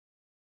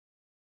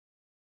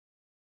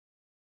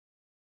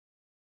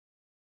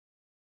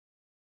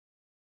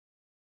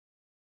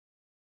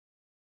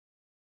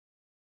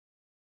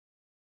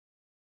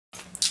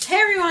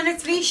everyone,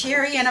 it's me,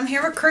 Sherry, and I'm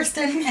here with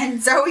Kristen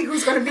and Zoe,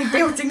 who's going to be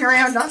bouncing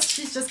around us.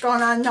 She's just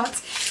going on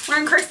nuts. We're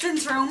in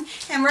Kristen's room,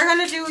 and we're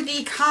going to do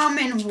the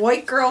common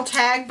white girl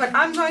tag, but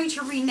I'm going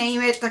to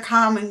rename it the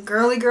common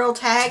girly girl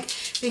tag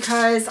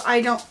because I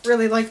don't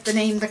really like the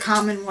name the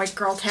common white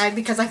girl tag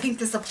because I think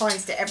this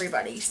applies to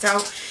everybody.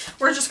 So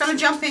we're just going to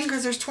jump in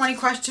because there's 20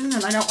 questions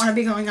and I don't want to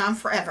be going on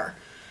forever.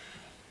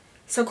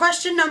 So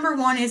question number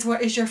 1 is,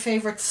 what is your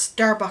favorite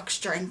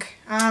Starbucks drink?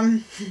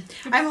 I've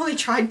only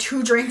tried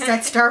 2 drinks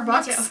at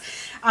Starbucks.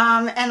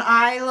 And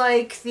I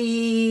like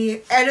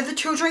out of the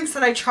 2 drinks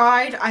that I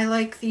tried, I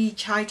like the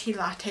chai tea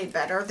latte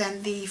better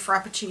than the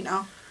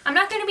Frappuccino. I'm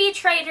not going to be a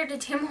traitor to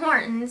Tim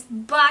Hortons,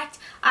 but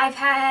I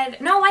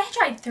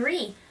tried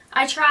 3.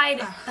 I tried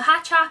the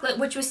hot chocolate,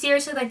 which was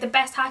seriously like the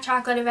best hot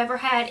chocolate I've ever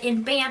had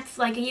in Banff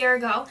like a year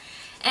ago.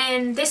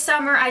 And this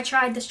summer I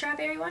tried the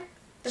strawberry one.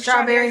 The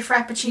strawberry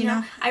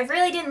Frappuccino. I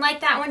really didn't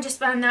like that one just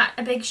but I'm not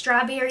a big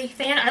strawberry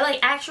fan. I like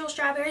actual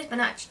strawberries but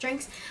not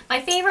drinks.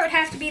 My favorite would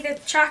have to be the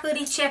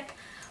chocolatey chip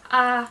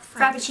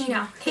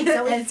Frappuccino.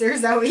 Answer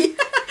Zoe.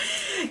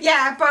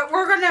 Yeah, but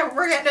we're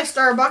getting a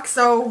Starbucks,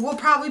 so we'll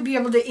probably be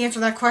able to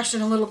answer that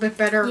question a little bit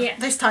better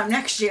this time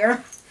next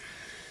year.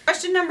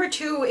 Question number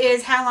 2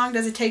 is, how long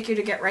does it take you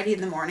to get ready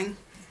in the morning?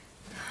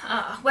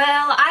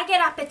 Well, I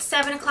get up at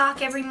 7 o'clock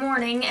every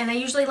morning and I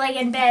usually lay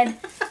in bed.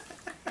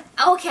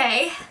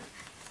 Okay.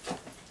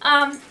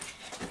 Come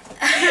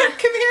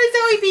here,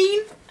 Zoe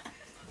Bean.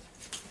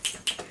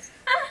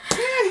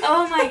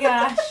 Oh my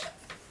gosh.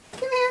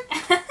 Come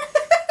here.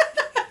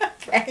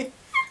 Okay.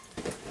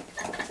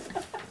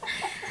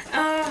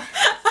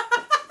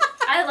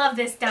 I love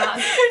this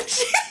dog.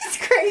 She's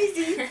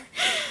crazy.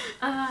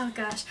 Oh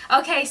gosh.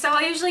 Okay, so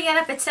I usually get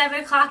up at 7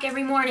 o'clock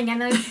every morning,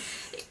 and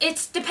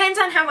it depends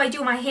on how I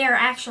do my hair.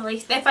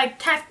 Actually, if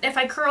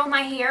I curl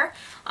my hair,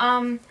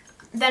 then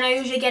I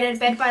usually get out of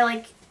bed by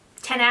like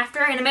 10 after,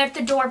 and I'm at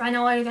the door by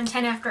no later than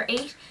 10 after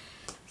 8.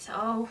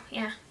 So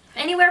yeah,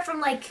 anywhere from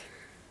like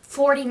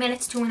 40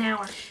 minutes to an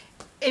hour.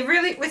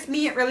 With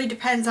me, it really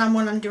depends on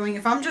what I'm doing.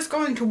 If I'm just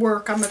going to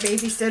work, I'm a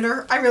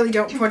babysitter. I really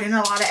don't put in a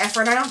lot of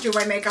effort. I don't do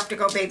my makeup to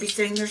go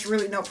babysitting. There's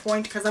really no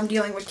point because I'm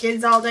dealing with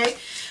kids all day.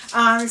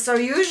 So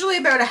usually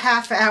about a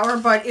half hour,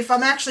 but if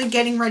I'm actually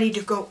getting ready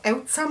to go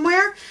out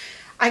somewhere,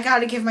 I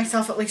gotta give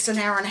myself at least an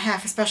hour and a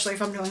half, especially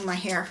if I'm doing my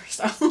hair.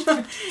 So,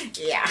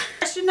 yeah.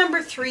 Question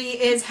number 3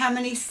 is, how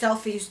many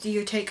selfies do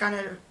you take on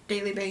a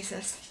daily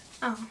basis?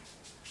 Oh.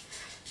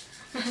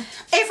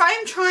 If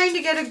I'm trying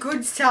to get a good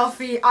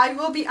selfie, I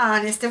will be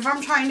honest. If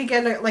I'm trying to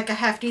get a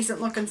half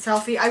decent looking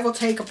selfie, I will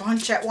take a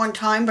bunch at one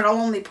time, but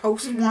I'll only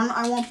post one.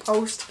 I won't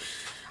post.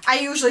 I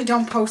usually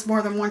don't post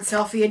more than 1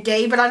 selfie a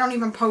day, but I don't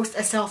even post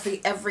a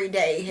selfie every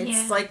day.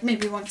 It's like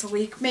maybe once a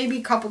week, maybe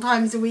a couple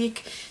times a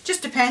week.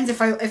 Just depends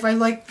if I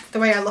like the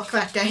way I look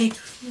that day.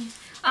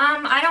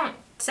 I don't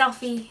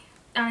selfie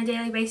on a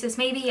daily basis.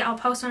 Maybe I'll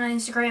post one on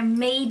Instagram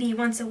maybe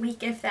once a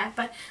week, if that,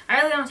 but I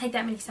really don't take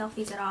that many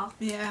selfies at all.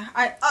 Yeah,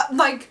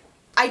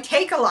 I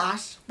take a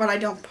lot, but I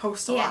don't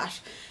post a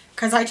lot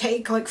because I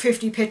take like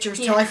 50 pictures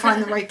till I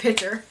find the right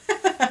picture.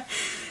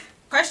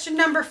 Question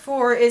number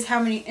 4 is, how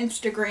many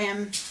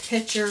Instagram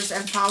pictures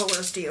and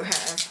followers do you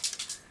have?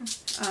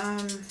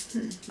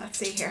 Let's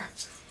see here.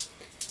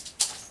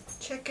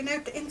 Checking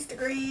out the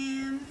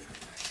Instagram.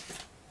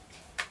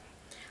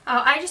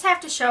 Oh, I just have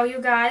to show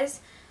you guys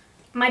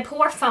my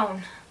poor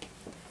phone.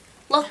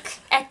 Look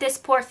at this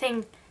poor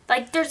thing.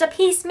 Like, there's a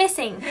piece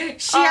missing.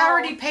 She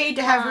already paid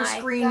to have her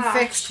screen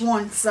fixed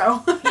once,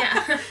 so.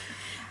 Yeah.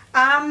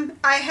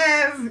 I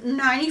have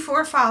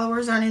 94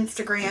 followers on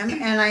Instagram,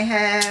 and I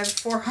have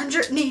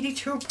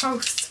 482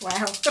 posts.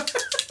 Wow.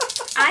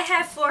 I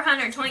have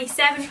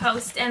 427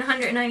 posts and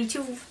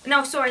 192.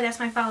 No, sorry, that's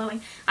my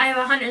following. I have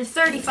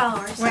 130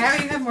 followers. Wow,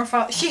 you have more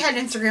followers. She had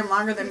Instagram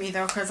longer than me,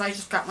 though, because I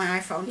just got my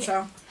iPhone,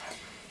 so.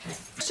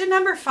 Question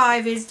number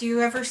 5 is, do you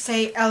ever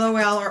say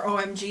LOL or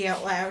OMG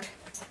out loud?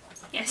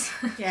 Yes.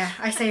 Yeah,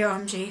 I say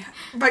OMG.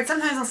 But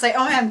sometimes I'll say,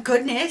 oh my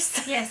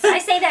goodness. Yes, I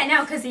say that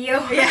now because of you.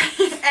 Yeah,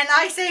 and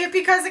I say it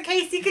because of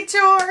Casey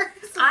Couture.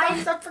 So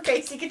thumbs up for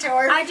Casey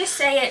Couture. I just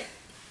say it,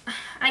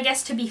 I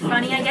guess, to be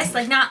funny. I guess,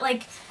 like, not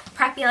like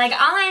preppy, like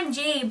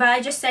OMG, but I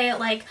just say it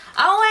like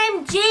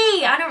OMG.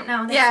 I don't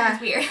know. That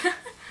sounds weird.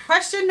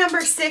 Question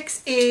number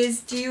 6 is,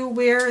 do you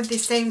wear the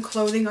same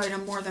clothing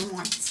item more than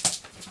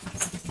once?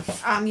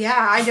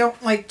 Yeah, I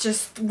don't like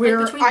just wear.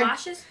 Like between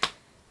washes?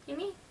 You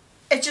mean?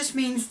 It just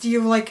means, do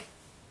you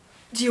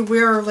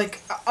wear like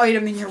an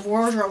item in your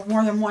wardrobe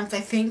more than once, I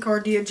think, or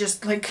do you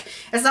just like,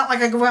 it's not like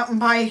I go out and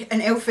buy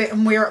an outfit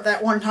and wear it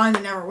that one time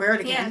and never wear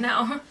it again. Yeah,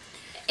 no.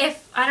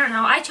 I don't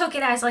know, I took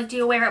it as like, do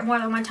you wear it more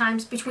than one time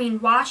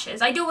between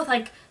washes? I do with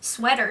like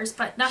sweaters,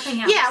 but nothing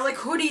else. Yeah, like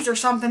hoodies or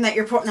something that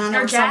you're putting on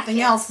or something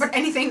else, but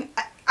anything.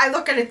 I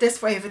look at it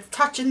this way, if it's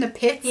touching the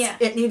pits,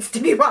 it needs to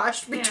be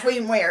washed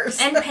between wears.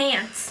 And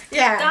pants.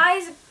 Yeah.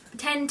 Guys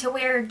tend to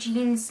wear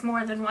jeans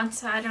more than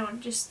once. I don't,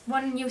 just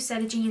one new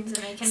set of jeans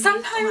and they can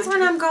Sometimes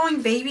when I'm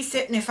going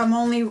babysitting, if I'm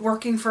only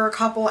working for a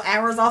couple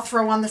hours, I'll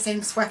throw on the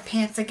same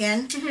sweatpants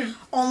again.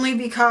 Only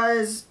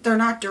because they're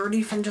not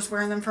dirty from just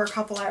wearing them for a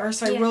couple hours,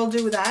 so I will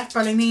do that.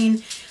 But I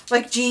mean,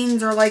 like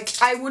jeans are like,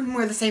 I wouldn't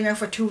wear the same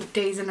outfit 2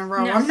 days in a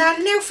row. No. I'm not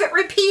an outfit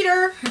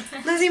repeater.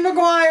 Lizzie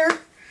McGuire.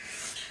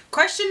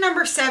 Question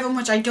number 7,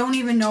 which I don't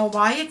even know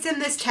why it's in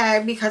this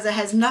tag because it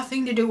has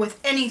nothing to do with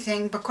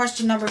anything, but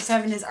question number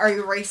 7 is, are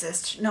you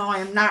racist? No, I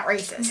am not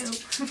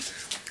racist. Nope.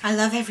 I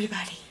love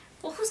everybody.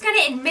 Well, who's going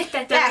to admit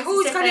that they're racist? Yeah,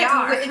 who's going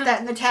to admit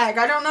that in the tag?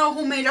 I don't know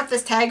who made up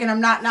this tag, and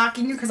I'm not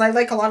knocking you because I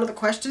like a lot of the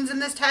questions in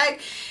this tag,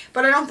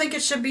 but I don't think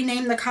it should be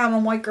named the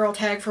common white girl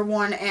tag for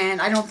one,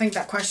 and I don't think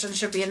that question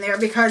should be in there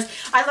because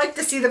I like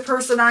to see the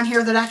person on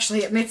here that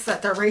actually admits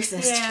that they're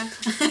racist. Yeah.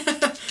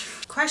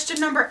 Question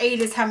number 8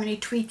 is, how many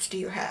tweets do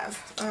you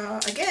have?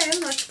 Again,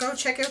 let's go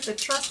check out the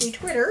trusty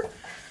Twitter.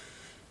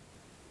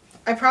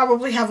 I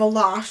probably have a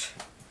lot.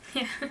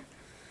 Yeah.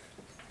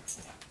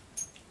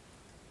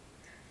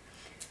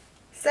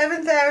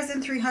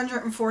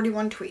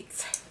 7,341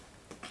 tweets.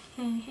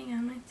 Okay, hang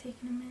on, mine's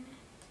taking a minute.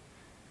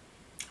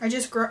 I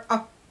just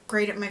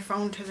upgraded my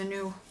phone to the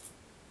new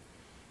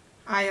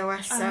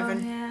iOS 7.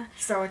 Oh, yeah.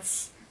 So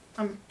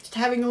I'm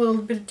having a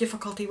little bit of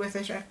difficulty with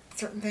it at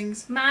certain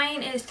things.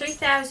 Mine is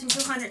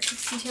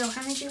 3,262.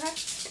 How many do you have?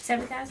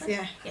 7,000?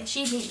 Yeah. Yeah,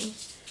 she beat me.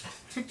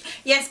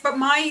 Yes, but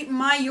my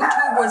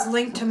YouTube was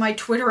linked to my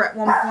Twitter at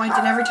one point,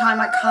 and every time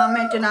I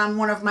commented on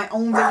one of my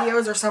own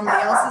videos or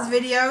somebody else's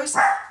videos,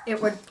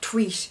 it would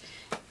tweet.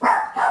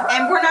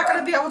 And we're not going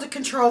to be able to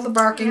control the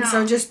barking,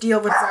 so just deal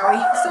with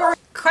Zoe. Sorry.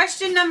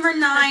 Question number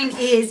 9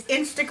 is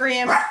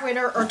Instagram,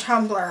 Twitter, or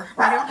Tumblr.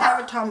 I don't have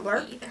a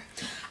Tumblr. Me either.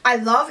 I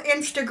love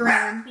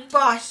Instagram,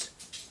 but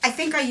I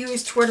think I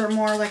use Twitter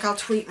more, like I'll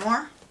tweet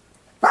more.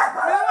 You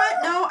know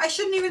what? No, I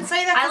shouldn't even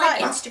say that. I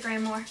like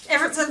Instagram more.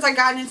 Ever since I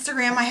got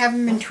Instagram, I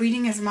haven't been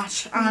tweeting as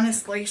much,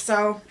 honestly.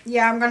 So,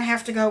 yeah, I'm going to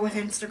have to go with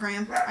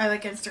Instagram. I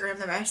like Instagram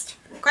the best.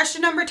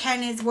 Question number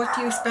 10 is, what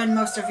do you spend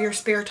most of your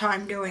spare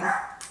time doing?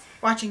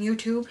 Watching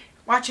YouTube?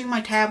 Watching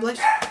my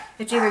tablet?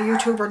 It's either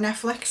YouTube or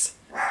Netflix.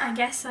 I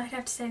guess I'd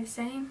have to say the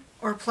same.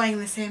 Or playing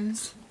The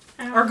Sims.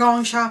 Or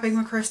going shopping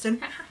with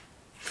Kristen.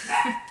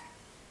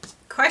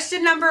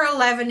 Question number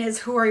 11 is,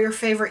 who are your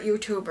favorite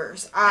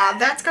YouTubers?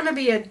 That's going to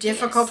be a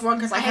difficult one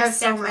because I have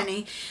so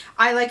many.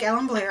 I like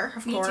Ellen Blair,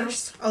 of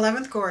course.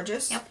 11th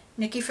Gorgeous. Yep.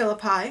 Nikki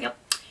Phillippi. Yep.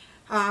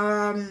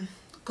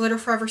 Glitter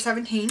Forever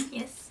 17.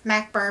 Yes.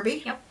 Mac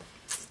Barbie. Yep.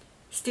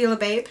 Steal a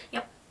Babe.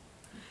 Yep.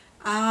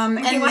 We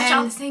watch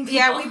all the same people.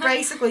 Yeah, we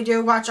basically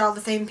do watch all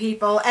the same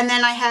people. And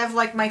then I have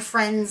like my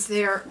friends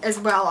there as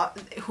well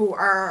who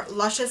are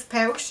Luscious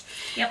Pouch.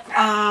 Yep.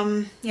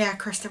 Yeah,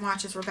 Kristen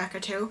watches Rebecca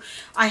too.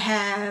 I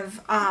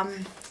have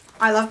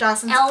I love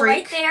Dawson's Elle Creek.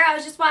 right there. I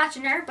was just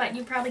watching her, but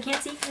you probably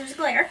can't see because there's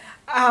glare.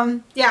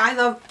 Yeah,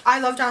 I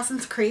love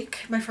Dawson's Creek.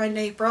 My friend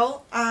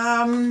April.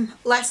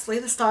 Leslie,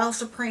 the Style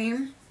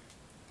Supreme.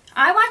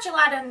 I watch a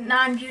lot of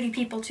non-beauty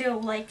people too,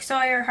 like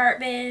Sawyer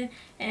Hartman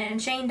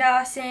and Shane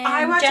Dawson.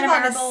 I watch Jenna a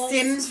lot Marbles. of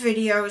Sims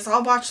videos.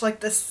 I'll watch like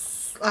the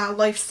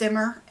Life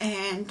Simmer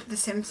and the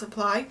Sim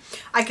Supply.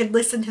 I could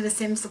listen to the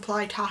Sim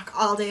Supply talk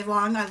all day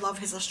long. I love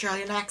his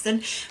Australian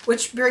accent,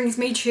 which brings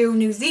me to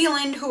New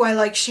Zealand, who I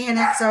like Shan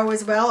XO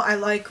as well. I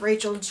like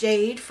Rachel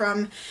Jade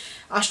from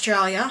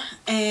Australia,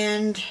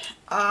 and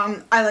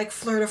I like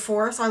Fleur de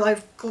Force. I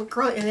like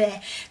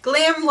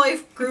Glam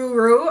Life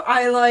Guru.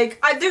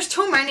 There's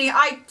too many.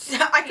 I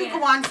could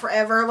go on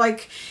forever.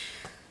 Like,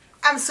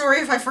 I'm sorry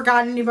if I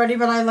forgot anybody,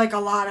 but I like a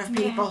lot of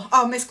people. Yeah.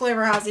 Oh, Miss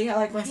Glamorazzi. I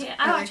like Miss. Yeah,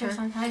 I watch her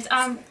sometimes.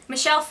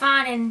 Michelle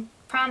Phan and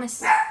Promise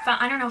Phan.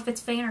 I don't know if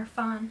it's Fan or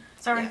Fawn.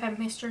 Sorry if I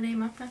messed your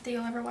name up. Not that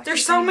you'll ever watch.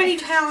 There's so many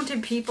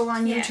talented people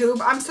on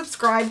YouTube. I'm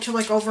subscribed to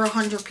like over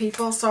 100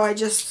 people, so I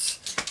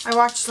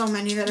watch so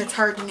many that it's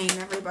hard to name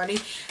everybody.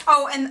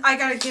 Oh, and I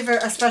gotta give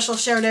a special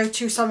shout out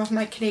to some of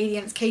my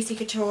Canadians, Casey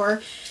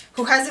Couture,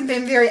 who hasn't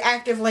been very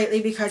active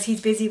lately because he's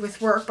busy with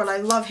work, but I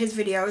love his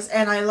videos,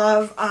 and I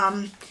love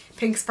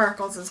Pink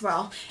Sparkles as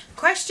well.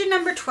 Question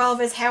number 12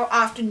 is, how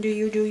often do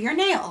you do your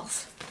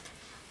nails?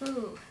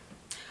 Ooh.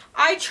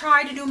 I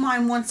try to do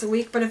mine once a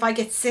week, but if I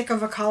get sick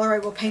of a color, I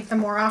will paint them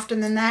more often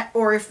than that,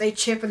 or if they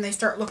chip and they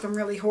start looking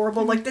really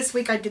horrible. Like this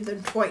week I did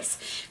them twice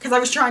because I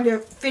was trying to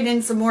fit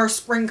in some more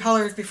spring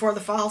colors before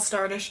the fall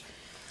started.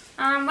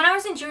 When I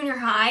was in junior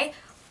high,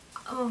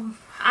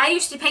 I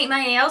used to paint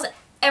my nails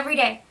every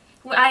day.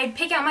 I'd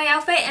pick out my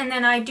outfit and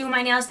then I'd do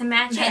my nails to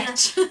match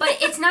it. But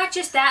it's not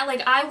just that.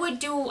 Like I would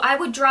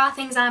draw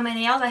things on my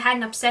nails. I had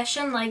an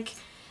obsession. Like,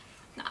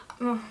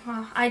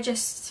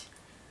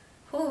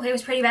 it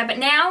was pretty bad. But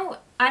now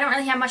I don't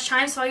really have much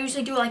time, so I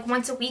usually do like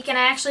once a week. And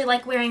I actually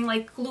like wearing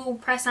like glue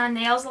press-on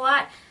nails a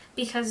lot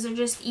because they're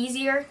just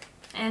easier,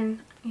 and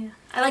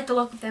I like the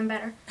look of them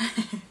better.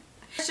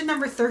 Question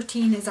number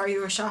 13 is, are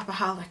you a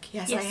shopaholic?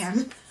 Yes, I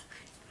am.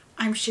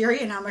 I'm Sherry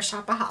and I'm a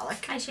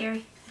shopaholic. Hi,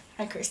 Sherry.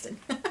 Hi, Kristen.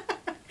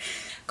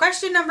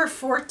 Question number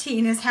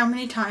 14 is, how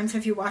many times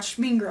have you watched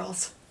Mean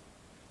Girls?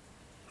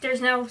 There's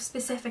no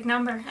specific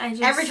number.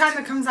 Every time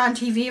it comes on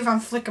TV, if I'm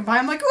flicking by,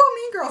 I'm like, oh,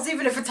 Mean Girls,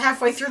 even if it's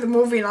halfway through the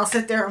movie, and I'll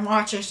sit there and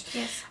watch it.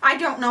 Yes. I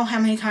don't know how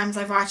many times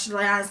I've watched it.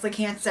 I honestly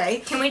can't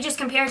say. Can we just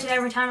compare it to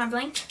every time I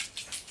blinked?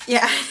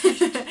 Yeah.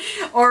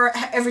 Or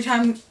every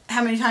time,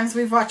 how many times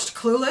we've watched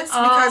Clueless.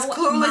 Because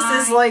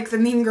Clueless is like the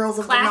Mean Girls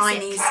of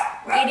classic. the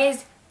 90s. It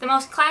is the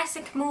most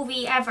classic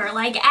movie ever.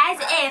 Like, as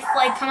if,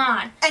 like, come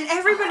on. And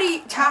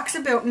everybody talks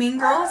about Mean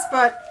Girls,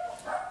 but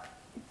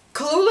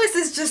Clueless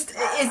is just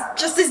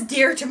as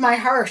dear to my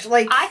heart.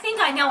 Like, I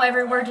think I know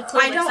every word to Clueless.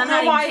 I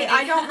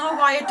don't know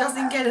why it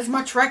doesn't get as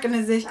much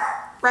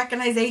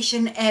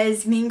recognition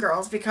as Mean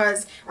Girls,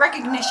 because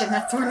recognition,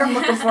 that's what I'm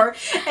looking for,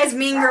 as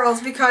Mean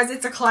Girls, because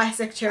it's a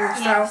classic too.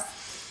 Yes.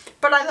 So,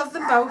 but I love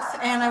them both,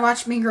 and I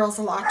watch Mean Girls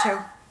a lot too.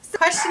 So,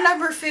 question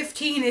number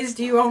 15 is,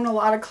 do you own a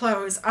lot of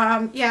clothes?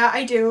 Yeah,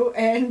 I do,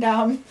 and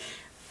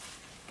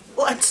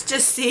let's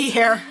just see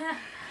here.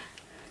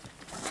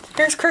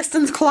 Here's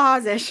Kristen's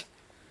closet.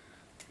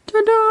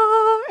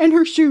 Ta-da! And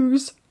her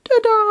shoes.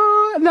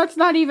 Ta-da! And that's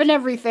not even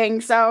everything,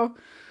 so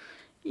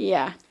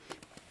yeah.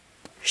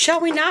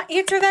 Shall we not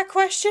answer that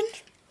question?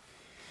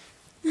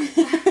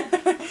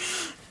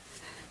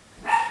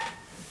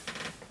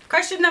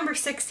 Question number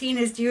 16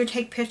 is, do you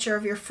take a picture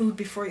of your food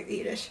before you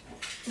eat it?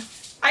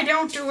 I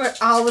don't do it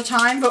all the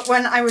time, but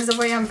when I was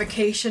away on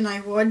vacation,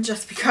 I would,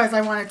 just because I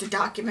wanted to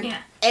document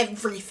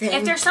everything.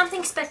 If there's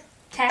something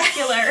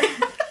spectacular...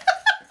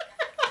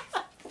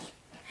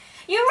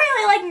 You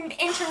really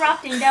like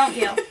interrupting, don't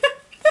you?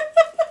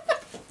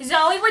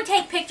 Zoe would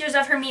take pictures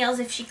of her meals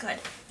if she could.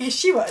 Yes,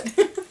 she would.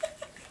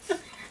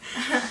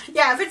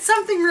 Yeah, if it's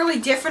something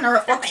really different or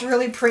it looks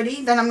really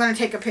pretty, then I'm going to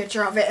take a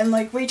picture of it. And,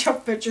 like, we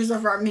took pictures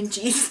of our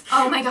Minchies.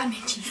 Oh, my God,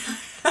 Minchies.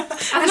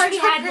 I and wish we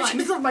had took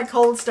pictures one. of my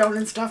Cold Stone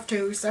and stuff,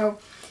 too. So,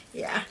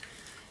 yeah.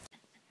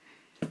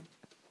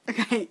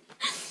 Okay.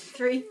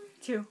 3,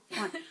 2,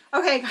 1.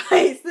 Okay,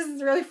 guys, this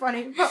is really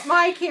funny, but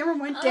my camera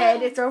went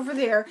dead. It's over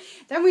there.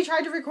 Then we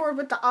tried to record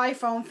with the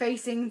iPhone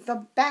facing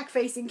the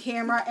back-facing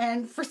camera,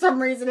 and for some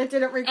reason it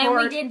didn't record. And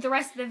we did the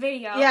rest of the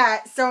video.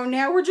 Yeah, so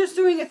now we're just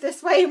doing it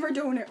this way, and we're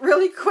doing it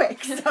really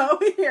quick. So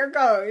here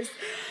goes.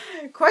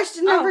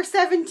 Question number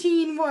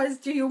 17 was,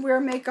 do you wear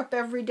makeup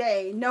every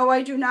day? No,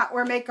 I do not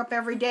wear makeup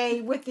every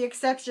day, with the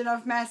exception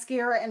of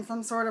mascara and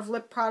some sort of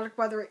lip product,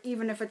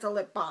 even if it's a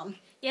lip balm.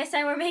 Yes,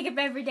 I wear makeup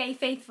every day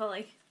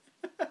faithfully.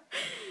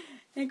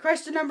 And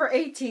question number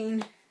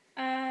 18.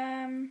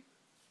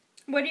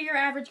 What are your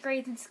average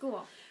grades in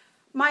school?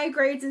 My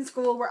grades in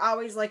school were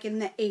always like in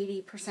the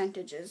 80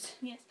 percentages.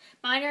 Yes.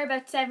 Mine are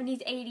about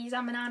 70s, 80s.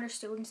 I'm an honor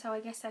student, so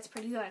I guess that's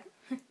pretty good.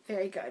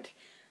 Very good.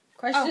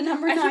 Question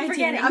number 19. keep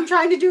forgetting. I'm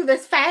trying to do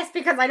this fast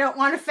because I don't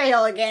want to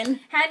fail again.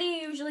 How do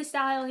you usually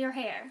style your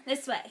hair?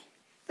 This way.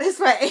 This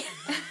way.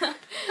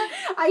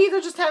 I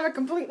either just have it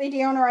completely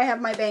down or I have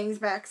my bangs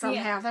back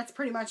somehow. Yeah. That's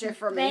pretty much it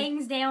for me.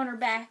 Bangs down or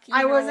back.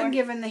 I wasn't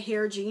given the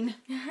hair gene.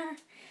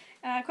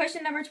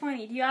 Question number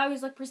 20. Do you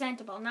always look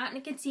presentable? Not in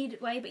a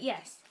conceited way, but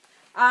yes.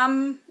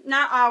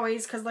 Not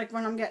always, because like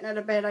when I'm getting out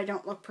of bed, I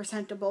don't look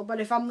presentable. But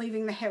if I'm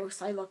leaving the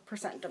house, I look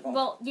presentable.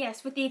 Well,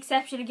 yes, with the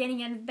exception of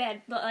getting out of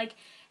bed. But like,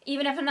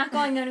 even if I'm not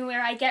going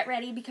anywhere, I get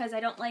ready because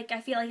I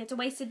feel like it's a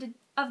waste of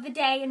the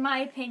day, in my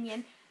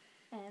opinion.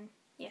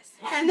 Yes.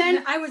 And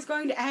then I was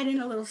going to add in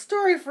a little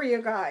story for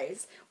you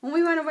guys. When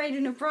we went away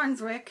to New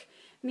Brunswick,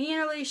 me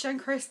and Alicia and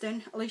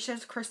Kristen,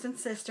 Alicia's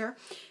Kristen's sister,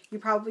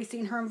 you've probably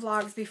seen her in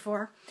vlogs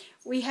before,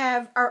 we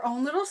have our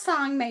own little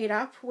song made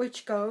up,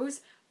 which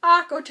goes,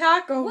 Akko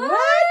Taco, what?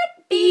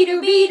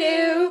 Be-doo,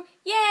 be-doo.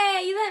 Yeah,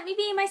 you let me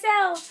be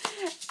myself.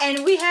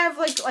 And we have,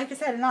 like I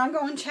said, an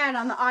ongoing chat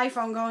on the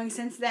iPhone going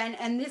since then,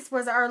 and this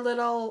was our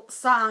little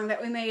song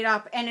that we made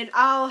up, and it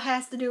all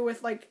has to do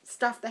with, like,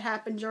 stuff that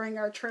happened during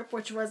our trip,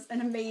 which was an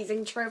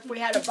amazing trip. We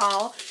had a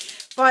ball.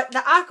 But the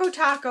Akko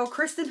Taco,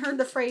 Kristen heard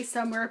the phrase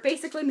somewhere. It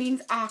basically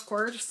means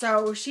awkward,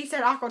 so she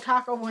said Akko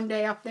Taco one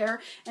day up there,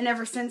 and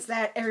ever since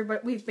that,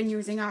 we've been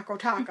using Akko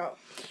Taco.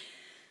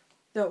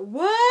 The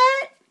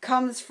what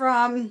comes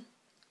from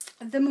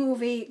the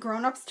movie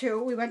Grown Ups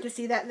 2. We went to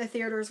see that in the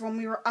theaters when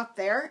we were up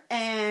there,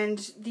 and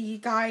the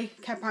guy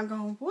kept on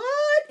going,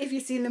 what? If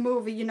you've seen the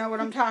movie, you know what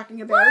I'm talking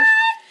about.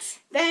 What?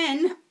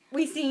 Then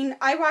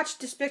I watched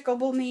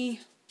Despicable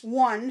Me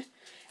 1.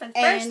 For the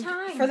first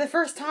time. For the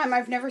first time.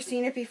 I've never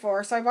seen it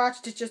before, so I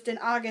watched it just in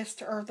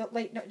August or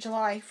late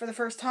July for the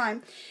first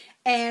time.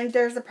 And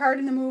there's a part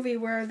in the movie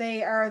where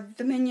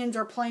the minions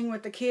are playing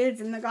with the kids,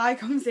 and the guy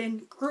comes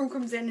in, Gru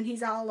comes in, and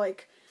he's all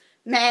like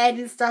mad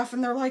and stuff,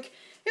 and they're like,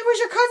 it was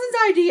your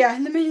cousin's idea.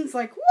 And the minion's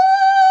like,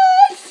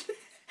 what?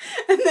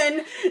 And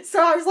then,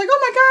 so I was like, oh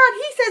my God,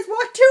 he says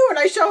what too? And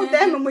I showed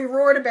them, and we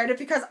roared about it,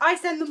 because I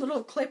send them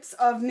little clips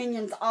of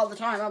Minions all the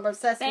time. I'm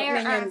obsessed with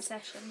Minions. They are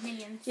obsession,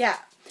 Minions. Yeah.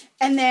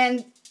 And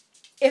then,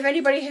 if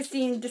anybody has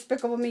seen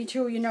Despicable Me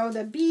 2, you know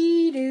the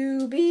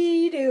be-doo,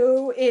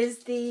 be-doo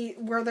is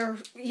where they're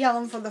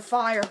yelling for the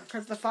fire,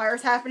 because the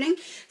fire's happening.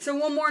 So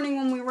one morning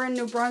when we were in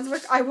New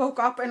Brunswick, I woke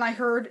up and I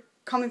heard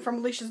coming from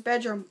Alicia's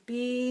bedroom.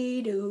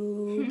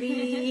 Be-doo,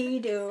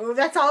 be-doo.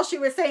 That's all she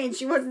was saying.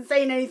 She wasn't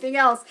saying anything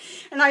else.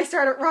 And I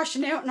started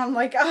rushing out, and I'm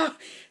like, oh.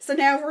 So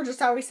now we're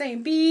just always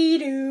saying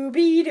be-doo,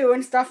 be-doo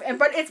and stuff.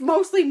 But it's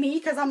mostly me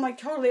because I'm like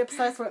totally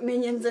obsessed with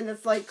Minions, and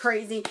it's like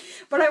crazy.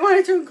 But I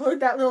wanted to include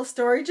that little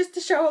story just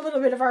to show a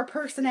little bit of our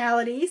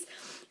personalities.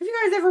 If you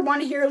guys ever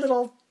want to hear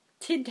little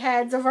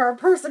tidtads of our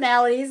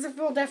personalities,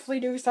 we'll definitely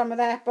do some of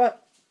that.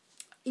 But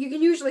you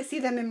can usually see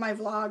them in my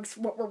vlogs,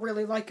 what we're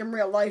really like in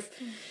real life.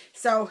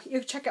 So you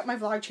can check out my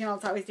vlog channel.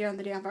 It's always down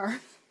the damn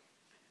bar.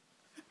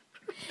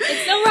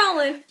 It's still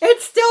rolling.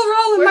 It's still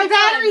rolling. My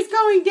battery's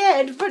going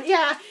dead. But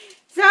yeah.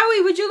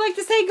 Zoe, would you like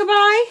to say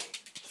goodbye?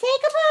 Say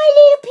goodbye,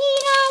 little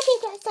peanut.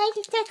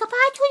 Say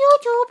goodbye to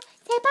YouTube.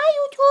 Say bye,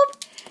 YouTube.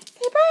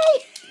 Say bye.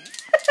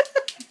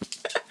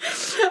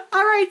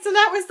 Alright, so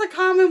that was the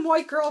common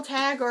white girl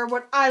tag, or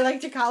what I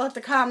like to call it,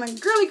 the common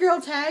girly girl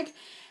tag.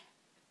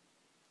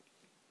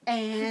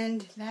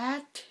 And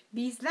that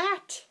be's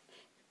that.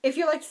 If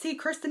you'd like to see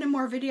Kristen in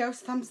more videos,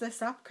 thumbs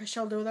this up, because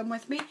she'll do them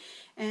with me.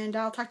 And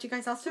I'll talk to you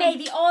guys all soon. May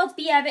the odds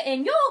be ever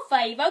in your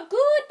favour.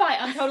 Goodbye.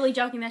 I'm totally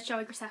joking. That's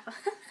Joey Graceffa.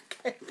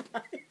 Okay,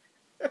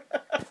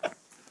 bye.